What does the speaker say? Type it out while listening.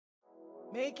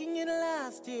Making it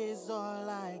last is all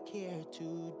I care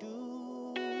to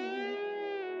do.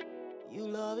 You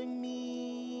loving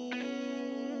me,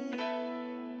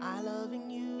 I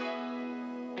loving you.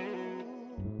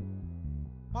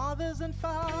 Mothers and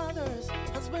fathers,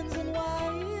 husbands and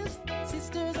wives,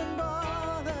 sisters and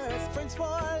brothers, friends for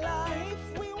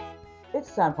life. We won't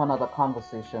It's time for another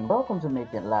conversation. Welcome to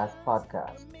Make It Last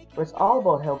podcast, where it's all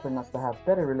about helping us to have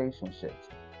better relationships,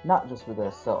 not just with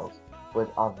ourselves, with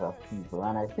other people.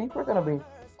 And I think we're going to be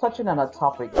touching on a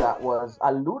topic that was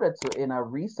alluded to in a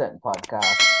recent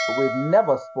podcast, but we've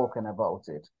never spoken about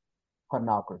it: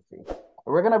 pornography.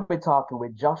 We're going to be talking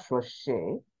with Joshua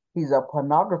Shea. He's a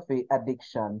pornography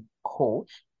addiction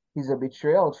coach, he's a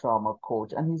betrayal trauma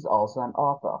coach, and he's also an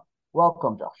author.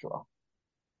 Welcome, Joshua.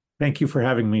 Thank you for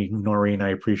having me, Noreen. I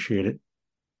appreciate it.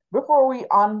 Before we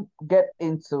get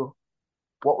into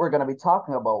what we're going to be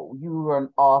talking about, you are an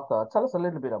author. Tell us a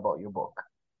little bit about your book.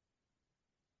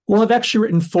 Well, I've actually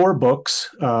written 4 books,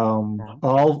 Okay.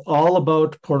 all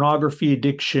about pornography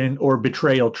addiction or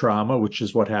betrayal trauma, which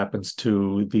is what happens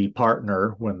to the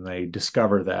partner when they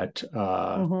discover that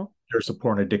Mm-hmm. there's a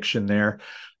porn addiction there.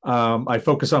 I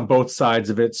focus on both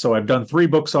sides of it. So I've done 3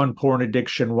 books on porn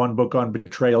addiction, 1 book on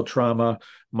betrayal trauma.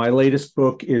 My latest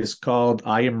book is called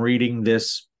I Am Reading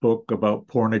This Book About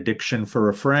Porn Addiction for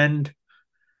a Friend.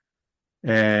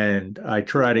 And Interesting. I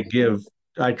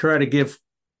try to give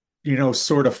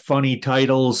sort of funny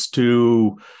titles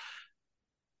to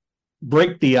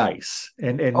break the ice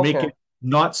and make Okay. it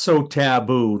not so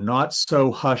taboo, not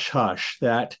so hush hush,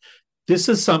 that this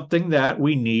is something that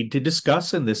we need to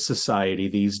discuss in this society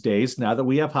these days, now that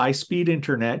we have high speed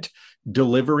internet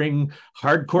delivering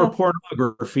hardcore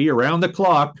pornography around the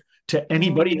clock to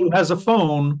anybody who Mm-hmm. has a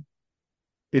phone.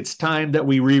 It's time that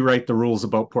we rewrite the rules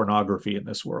about pornography in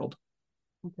this world.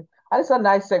 Okay. And it's a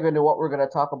nice segue into what we're going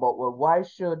to talk about. Well, why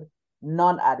should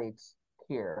non-addicts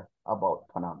care about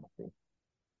pornography?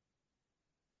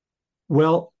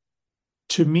 Well,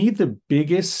 to me, the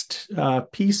biggest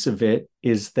piece of it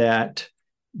is that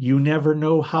you never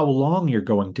know how long you're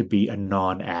going to be a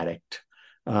non-addict.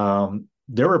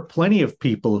 There are plenty of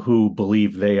people who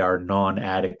believe they are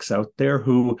non-addicts out there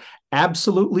who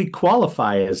absolutely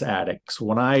qualify as addicts.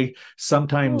 When I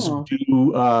sometimes Hmm.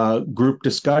 do group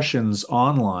discussions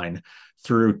online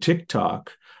through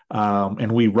TikTok,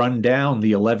 and we run down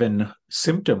the 11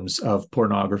 symptoms of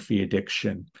pornography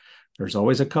addiction, there's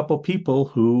always a couple people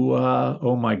who,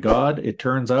 oh my God, it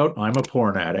turns out I'm a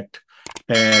porn addict.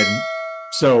 And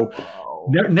so Wow.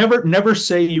 never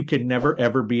say you can never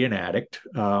ever be an addict.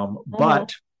 Mm-hmm.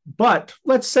 But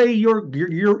let's say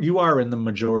you are in the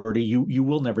majority. You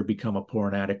will never become a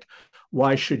porn addict.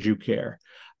 Why should you care?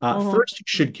 Mm-hmm. First, you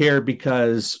should care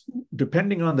because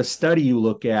depending on the study you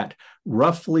look at,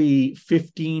 roughly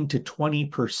 15 to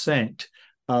 20%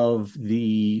 of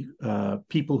the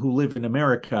people who live in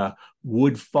America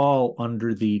would fall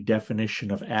under the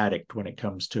definition of addict when it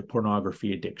comes to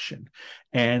pornography addiction.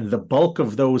 And the bulk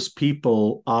of those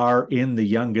people are in the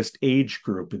youngest age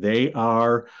group. They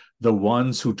are the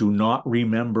ones who do not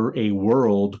remember a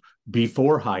world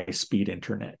before high speed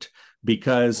internet.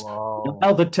 Because Wow.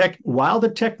 while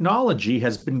the technology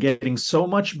has been getting so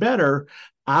much better,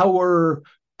 our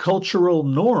cultural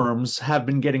norms have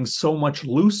been getting so much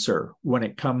looser when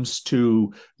it comes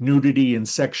to nudity and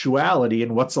sexuality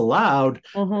and what's allowed.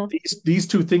 Mm-hmm. These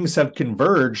two things have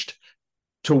converged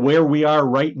to where we are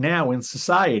right now in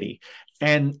society.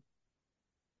 And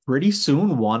pretty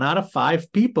soon, 1 out of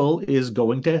 5 people is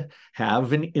going to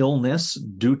have an illness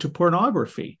due to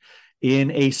pornography.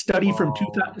 In a Wow.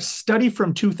 study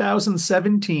from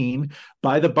 2017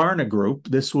 by the Barna Group,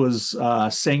 this was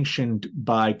sanctioned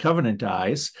by Covenant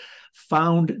Eyes,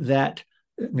 found that,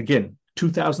 again,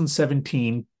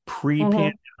 2017 Mm-hmm.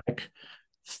 pre-pandemic,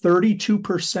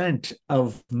 32%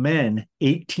 of men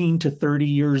 18 to 30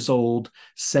 years old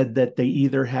said that they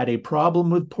either had a problem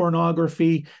with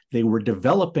pornography, they were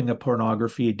developing a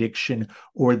pornography addiction,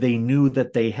 or they knew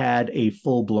that they had a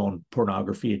full blown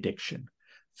pornography addiction.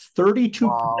 32,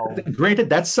 Wow. granted,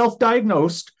 that's self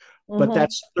diagnosed, but Mm-hmm.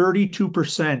 that's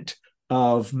 32%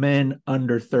 of men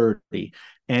under 30.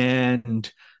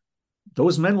 And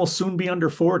those men will soon be under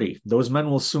 40. Those men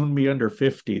will soon be under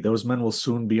 50. Those men will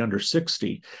soon be under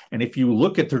 60. And if you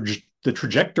look at the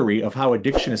trajectory of how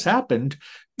addiction has happened,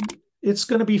 it's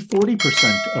going to be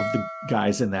 40% of the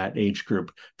guys in that age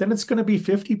group. Then it's going to be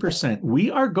 50%.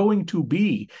 We are going to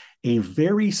be a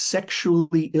very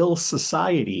sexually ill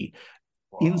society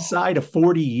Wow. inside of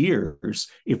 40 years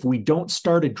if we don't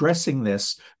start addressing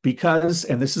this. Because,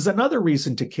 and this is another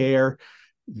reason to care,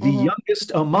 The Mm-hmm.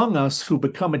 youngest among us who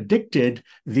become addicted,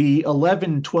 the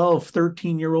 11, 12,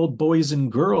 13-year-old boys and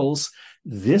girls,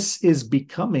 this is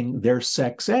becoming their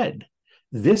sex ed.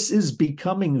 This is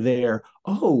becoming their,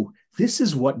 oh, this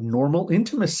is what normal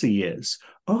intimacy is.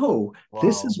 Oh,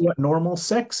 this is Wow. what normal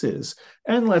sex is.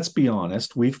 And let's be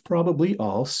honest, we've probably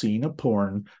all seen a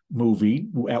porn movie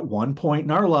at one point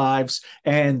in our lives.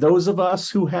 And those of us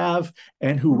who have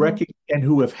Mm-hmm. and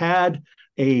who have had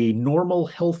a normal,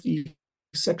 healthy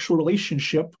sexual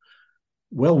relationship,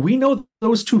 well, we know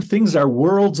those two things are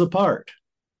worlds apart.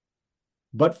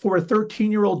 But for a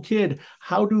 13-year-old kid,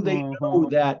 how do they Mm-hmm. know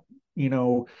that, you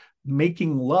know,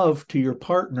 making love to your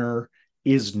partner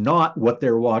is not what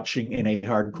they're watching in a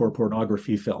hardcore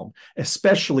pornography film,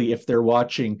 especially if they're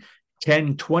watching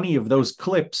 10, 20 of those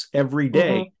clips every Mm-hmm.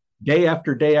 day, day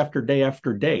after day after day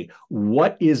after day?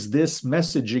 What is this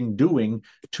messaging doing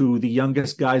to the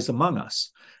youngest guys among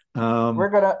us? Um,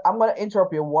 I'm gonna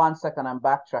interrupt you 1 second and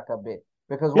backtrack a bit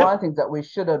because one of yep. the things that we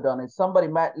should have done is somebody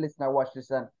might listen or watch this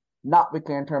and not be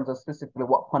clear in terms of specifically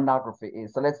what pornography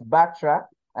is. So let's backtrack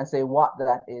and say what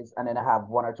that is, and then I have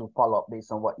one or two follow up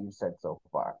based on what you said so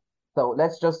far. So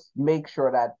let's just make sure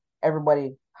that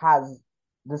everybody has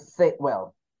the same.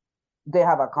 Well, they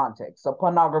have a context. So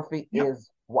pornography Yep. is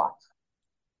what?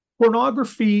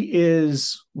 Pornography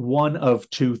is one of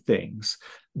two things.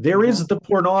 There Mm-hmm. is the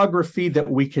pornography that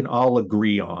we can all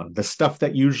agree on, the stuff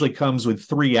that usually comes with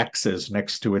three X's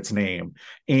next to its name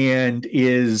and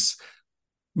is,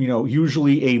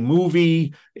 usually a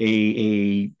movie,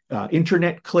 a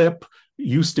internet clip,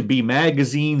 used to be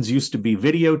magazines, used to be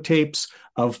videotapes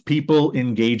of people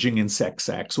engaging in sex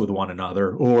acts with one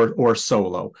another or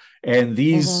solo. And Mm-hmm.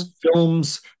 these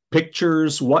films,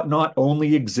 pictures, whatnot,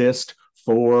 only exist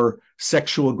for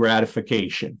sexual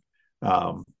gratification.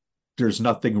 Um, there's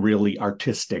nothing really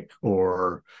artistic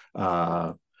or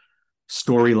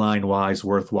storyline wise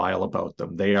worthwhile about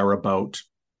them. They are about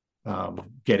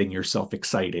getting yourself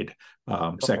excited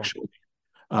Okay. sexually.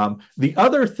 The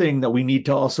other thing that we need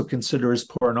to also consider is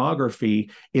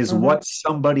pornography is Mm-hmm. what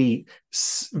somebody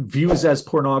views as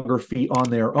pornography on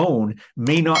their own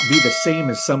may not be the same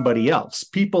as somebody else.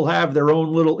 People have their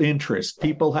own little interests.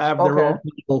 People have their own Okay.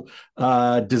 little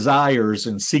desires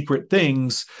and secret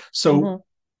things. So Mm-hmm.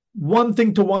 one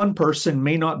thing to one person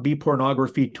may not be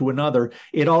pornography to another.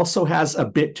 It also has a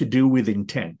bit to do with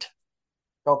intent.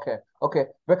 Okay, okay,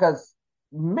 because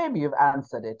maybe you've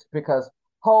answered it. Because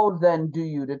how then do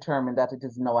you determine that it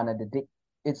is now an addict?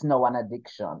 It's now an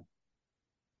addiction.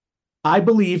 I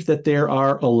believe that there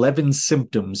are 11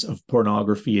 symptoms of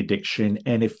pornography addiction.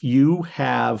 And if you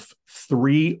have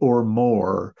three or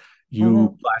more, Mm-hmm.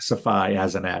 you classify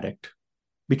as an addict.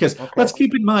 Because Okay. let's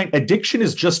keep in mind, addiction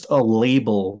is just a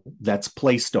label that's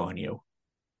placed on you.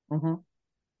 Mm-hmm.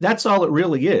 That's all it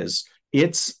really is.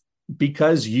 It's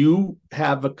because you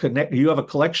have a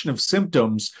collection of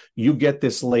symptoms, you get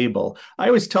this label. I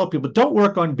always tell people, don't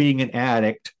work on being an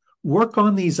addict, work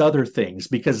on these other things,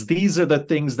 because these are the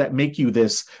things that make you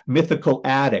this mythical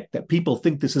addict that people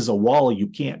think this is a wall you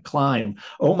can't climb.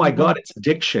 Oh my Mm-hmm. God, it's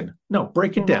addiction. No,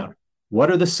 break it Mm-hmm. down.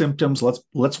 What are the symptoms?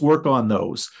 Let's work on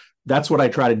those. That's what I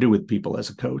try to do with people as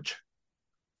a coach.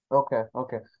 Okay,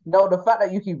 okay. No, the fact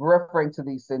that you keep referring to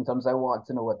these symptoms, I want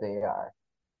to know what they are.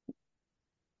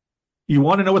 You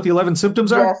want to know what the 11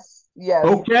 symptoms are? Yes, yes.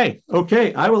 Okay,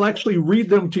 okay. I will actually read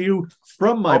them to you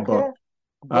from my book,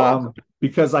 Okay, good.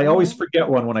 because I always Mm-hmm. forget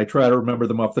one when I try to remember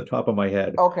them off the top of my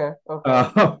head. Okay, okay.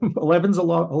 11's a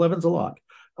lot. 11's a lot.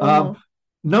 Mm-hmm.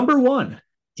 Number one,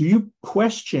 do you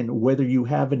question whether you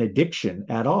have an addiction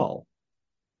at all?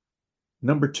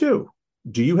 Number two,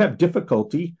 do you have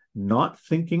difficulty not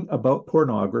thinking about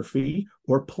pornography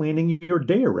or planning your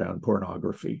day around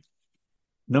pornography?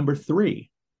 Number three,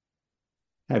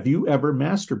 have you ever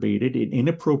masturbated in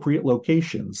inappropriate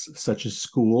locations, such as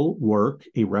school, work,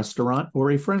 a restaurant, or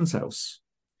a friend's house?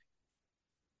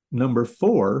 Number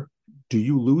four, do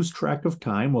you lose track of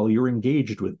time while you're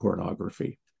engaged with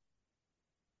pornography?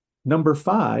 Number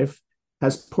five,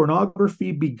 has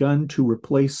pornography begun to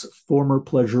replace former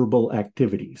pleasurable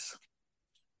activities?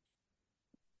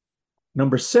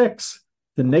 Number six,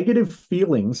 the negative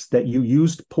feelings that you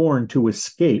used porn to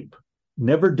escape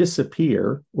never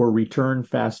disappear or return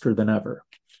faster than ever.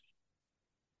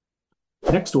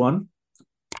 Next one,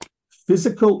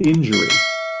 physical injury.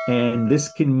 And this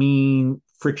can mean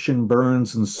friction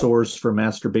burns and sores for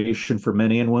masturbation for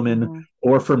men and women, Mm-hmm.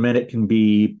 or for men, it can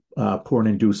be porn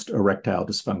induced erectile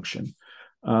dysfunction.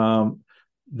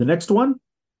 The next one,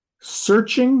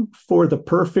 searching for the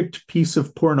perfect piece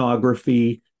of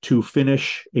pornography to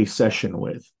finish a session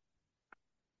with.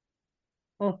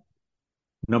 Mm-hmm.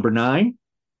 Number nine,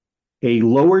 a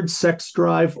lowered sex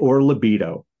drive or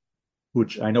libido,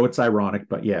 which I know it's ironic,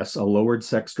 but yes, a lowered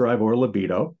sex drive or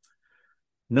libido.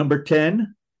 Number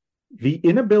 10, the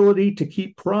inability to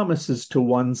keep promises to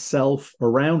oneself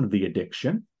around the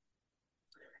addiction.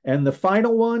 And the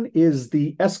final one is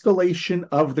the escalation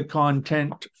of the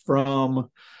content from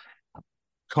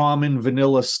common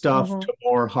vanilla stuff to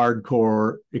more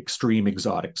hardcore, extreme,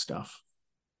 exotic stuff.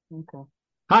 Okay.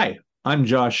 Hi, I'm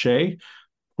Josh Shea,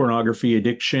 pornography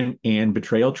addiction and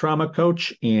betrayal trauma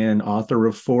coach and author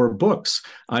of 4 books.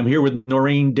 I'm here with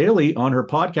Noreen Daly on her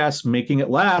podcast, Making It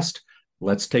Last.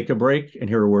 Let's take a break and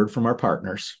hear a word from our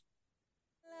partners.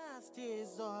 Last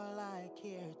is all I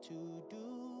care to do.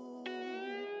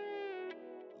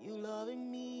 You loving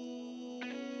me,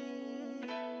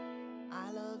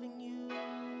 I loving you.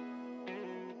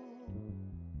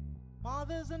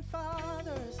 Mothers and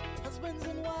fathers, husbands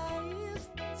and wives,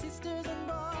 sisters and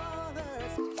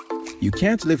brothers. You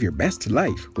can't live your best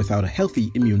life without a healthy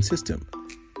immune system.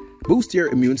 Boost your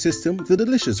immune system the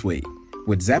delicious way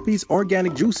with Zappy's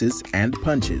organic juices and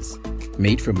punches.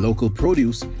 Made from local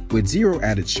produce with 0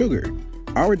 added sugar,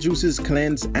 our juices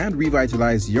cleanse and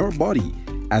revitalize your body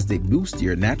as they boost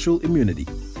your natural immunity.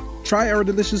 Try our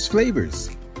delicious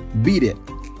flavors: Beat It,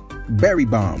 Berry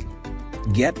Bomb,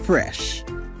 Get Fresh,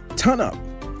 Ton Up,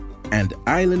 and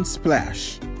Island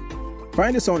Splash.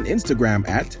 Find us on Instagram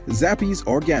at Zappy's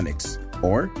Organics,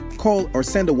 or call or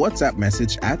send a WhatsApp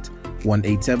message at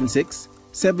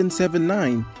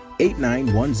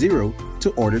 1-876-779-8910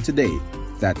 to order today.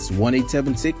 That's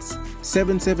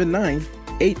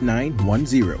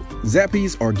 1-876-779-8910.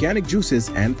 Zappy's Organic Juices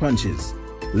and Punches.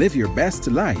 Live your best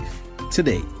life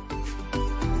today.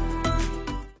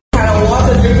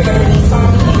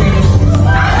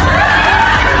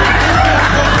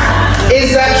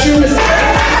 Is that true?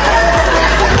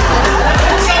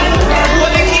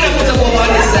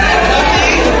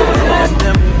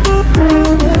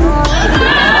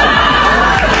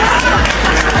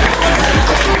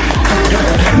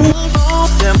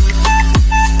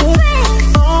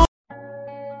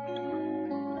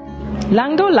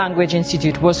 Langdo Language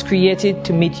Institute was created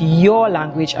to meet your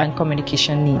language and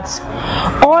communication needs.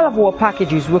 All of our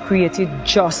packages were created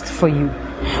just for you.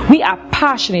 We are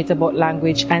passionate about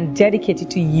language and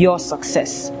dedicated to your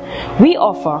success. We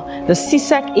offer the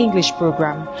CSEC English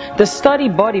program, the Study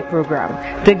Buddy program,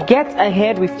 the Get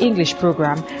Ahead with English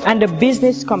program, and the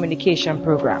Business Communication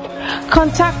program.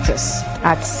 Contact us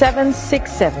at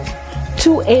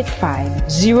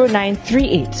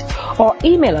 767-285-0938 or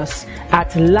email us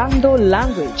at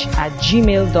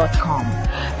landolanguage@gmail.com,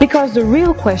 because the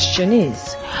real question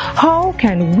is, how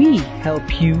can we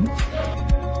help you?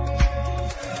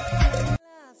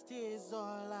 Last is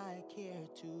all I care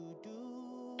to do.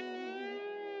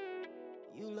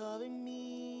 You loving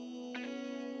me,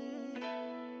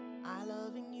 I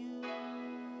loving you.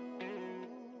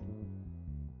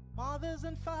 Mothers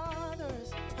and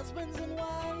fathers, husbands and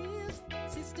wives,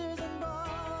 sisters and brothers.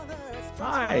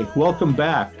 Hi, welcome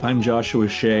back. I'm Joshua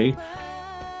Shea,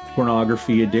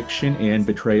 pornography addiction and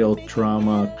betrayal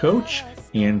trauma coach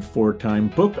and 4-time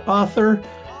book author.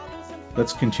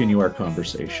 Let's continue our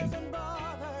conversation.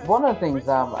 One of the things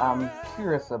I'm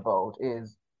curious about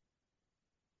is,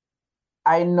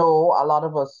 I know a lot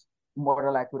of us more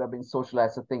than likely would have been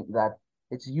socialized to think that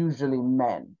it's usually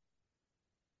men.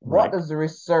 What Right. does the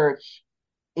research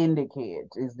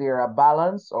indicate? Is there a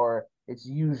balance, or it's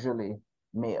usually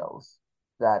males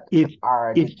that It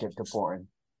are it addicted to porn?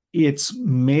 it's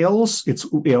males,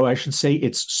 I should say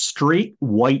it's straight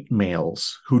white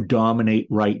males who dominate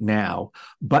right now.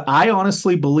 But I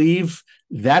honestly believe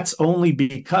that's only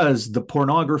because the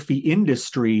pornography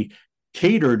industry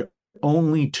catered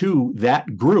only to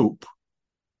that group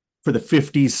for the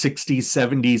 50s, 60s,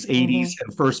 70s, 80s,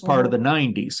 and first part of the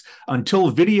 90s.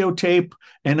 Until videotape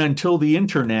and until the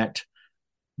internet,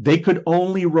 they could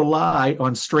only rely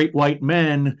on straight white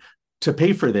men to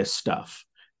pay for this stuff.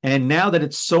 And now that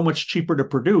it's so much cheaper to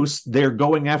produce, they're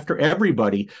going after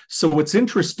everybody. So what's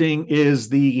interesting is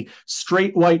the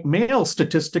straight white male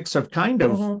statistics have kind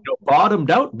of bottomed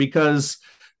out, because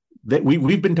that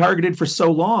we've been targeted for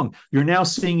so long. You're now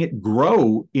seeing it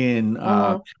grow in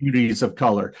communities of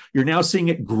color. You're now seeing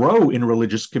it grow in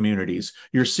religious communities.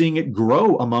 You're seeing it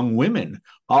grow among women.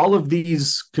 All of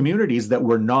these communities that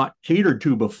were not catered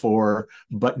to before,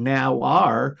 but now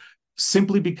are,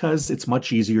 simply because it's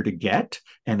much easier to get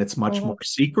and it's much more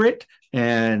secret.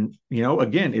 And,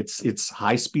 again, it's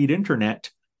high-speed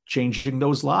internet changing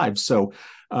those lives. So,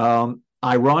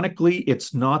 ironically,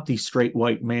 it's not the straight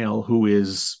white male who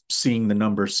is seeing the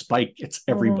numbers spike. It's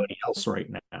everybody else right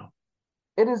now.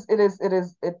 It is.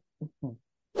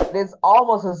 It's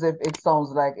almost as if it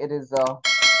sounds like it is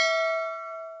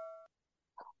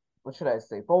what should I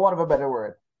say? For want of a better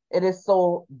word, it is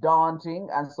so daunting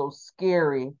and so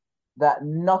scary that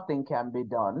nothing can be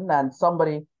done. And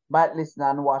somebody might listen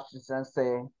and watch this and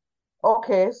say,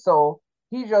 okay, so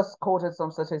he just quoted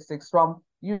some statistics from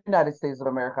United States of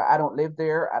America. I don't live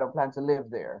there. I don't plan to live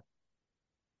there.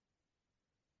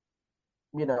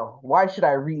 Why should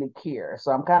I really care?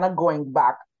 So I'm kind of going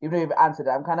back, even if you've answered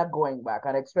it, I'm kind of going back,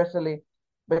 and especially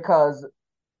because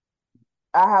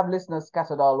I have listeners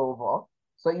scattered all over.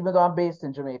 So even though I'm based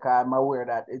in Jamaica, I'm aware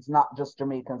that it's not just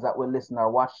Jamaicans that will listen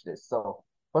or watch this. So,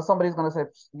 but somebody's gonna say,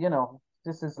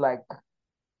 this is like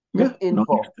Yeah, just no,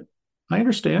 info. I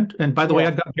understand. And by the way,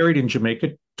 I Yeah, got married in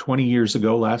Jamaica 20 years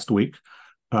ago last week.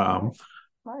 Um, nice,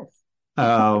 nice,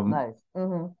 um, nice.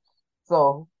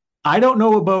 So, I don't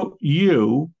know about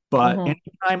you, but hmm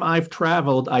anytime I've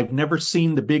traveled, I've never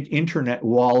seen the big internet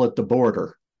wall at the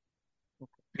border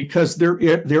because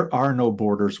there are no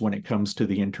borders when it comes to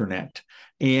the internet.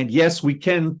 And yes, we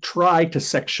can try to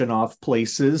section off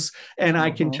places. And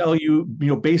I can hmm tell you,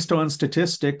 based on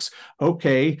statistics,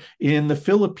 okay, in the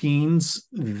Philippines,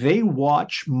 they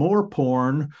watch more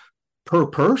porn per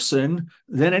person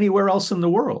than anywhere else in the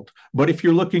world. But if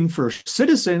you're looking for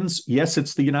citizens, yes,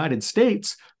 it's the United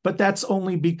States, but that's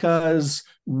only because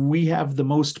we have the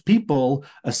most people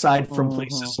aside from hmm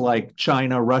places like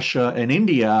China, Russia, and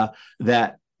India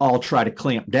that all try to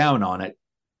clamp down on it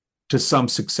to some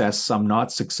success, some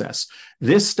not success.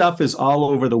 This stuff is all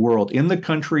over the world. In the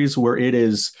countries where it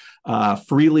is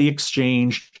freely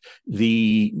exchanged,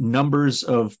 the numbers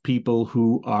of people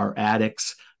who are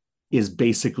addicts is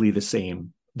basically the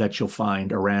same that you'll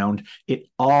find around. It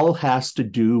all has to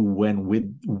do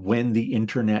when the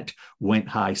internet went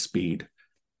high speed.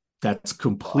 That's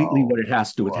completely what Wow, it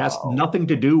has to do. It has wow. nothing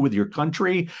to do with your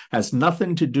country, has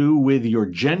nothing to do with your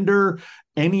gender,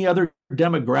 any other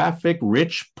demographic,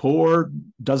 rich, poor,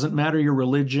 doesn't matter your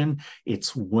religion.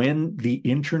 It's when the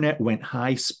internet went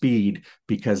high speed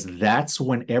because that's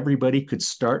when everybody could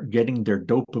start getting their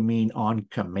dopamine on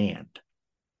command.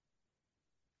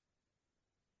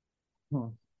 Hmm,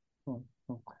 hmm,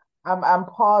 hmm. I'm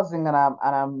pausing and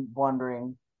I'm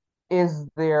wondering, is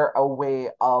there a way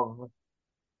of,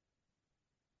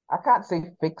 I can't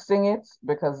say fixing it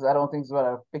because I don't think it's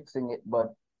about fixing it,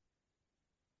 but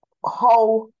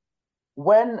how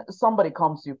when somebody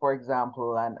comes to you, for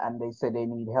example, and they say they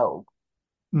need help,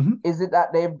 Mhm. is it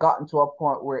that they've gotten to a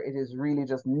point where it is really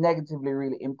just negatively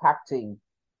really impacting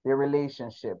their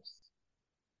relationships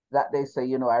that they say,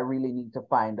 I really need to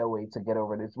find a way to get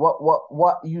over this?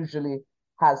 What usually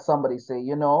has somebody say,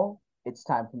 it's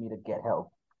time for me to get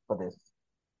help for this?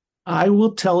 I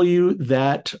will tell you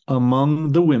that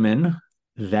among the women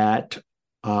that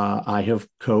I have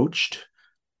coached,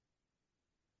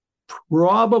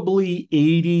 probably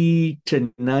 80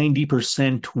 to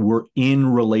 90% were in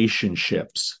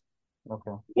relationships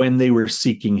Okay. when they were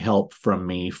seeking help from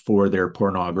me for their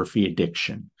pornography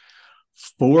addiction.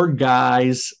 For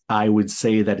guys, I would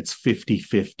say that it's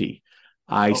 50-50.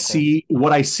 Okay.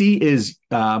 What I see is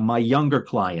my younger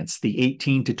clients, the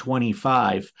 18 to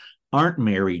 25, aren't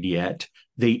married yet.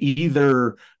 They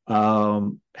either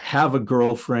have a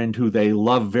girlfriend who they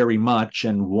love very much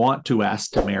and want to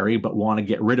ask to marry, but want to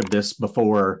get rid of this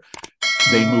before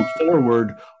they move Mm-hmm.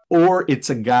 forward, or it's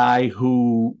a guy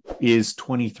who is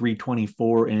 23,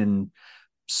 24 and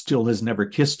still has never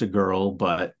kissed a girl,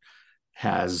 but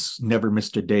has never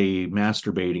missed a day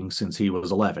masturbating since he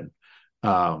was 11.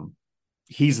 Um,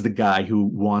 he's the guy who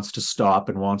wants to stop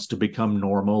and wants to become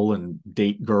normal and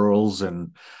date girls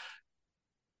and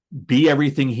be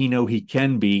everything he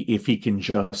can be if he can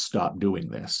just stop doing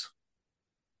this.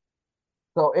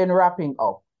 So in wrapping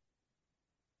up,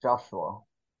 Joshua,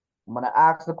 I'm gonna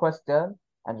ask the question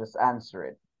and just answer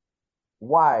it.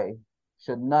 Why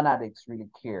should non-addicts really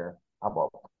care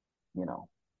about, you know,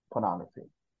 pornography?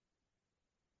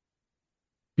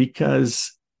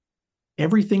 Because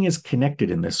everything is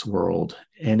connected in this world.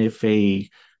 And if a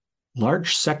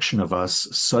large section of us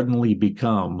suddenly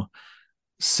become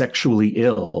sexually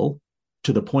ill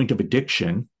to the point of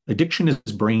addiction, addiction is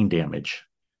brain damage.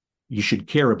 You should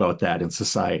care about that in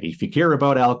society. If you care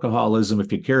about alcoholism,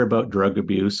 if you care about drug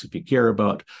abuse, if you care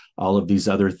about all of these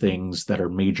other things that are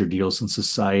major deals in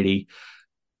society,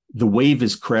 the wave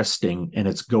is cresting and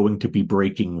it's going to be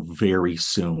breaking very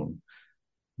soon.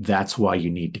 That's why you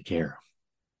need to care.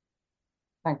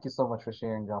 Thank you so much for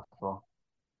sharing, Joshua.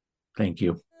 Thank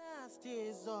you. Last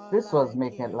is all This was I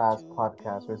Making It care Last to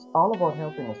podcast, where it's do. all about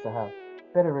helping us to have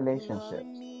better Loving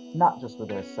relationships, not just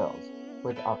with ourselves, me,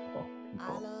 with other I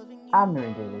people. loving I'm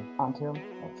Noreen Daly. Until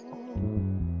next time.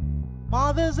 you.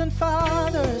 Mothers and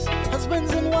fathers,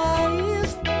 husbands and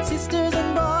wives, sisters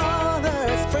and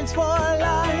brothers, friends for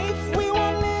life. We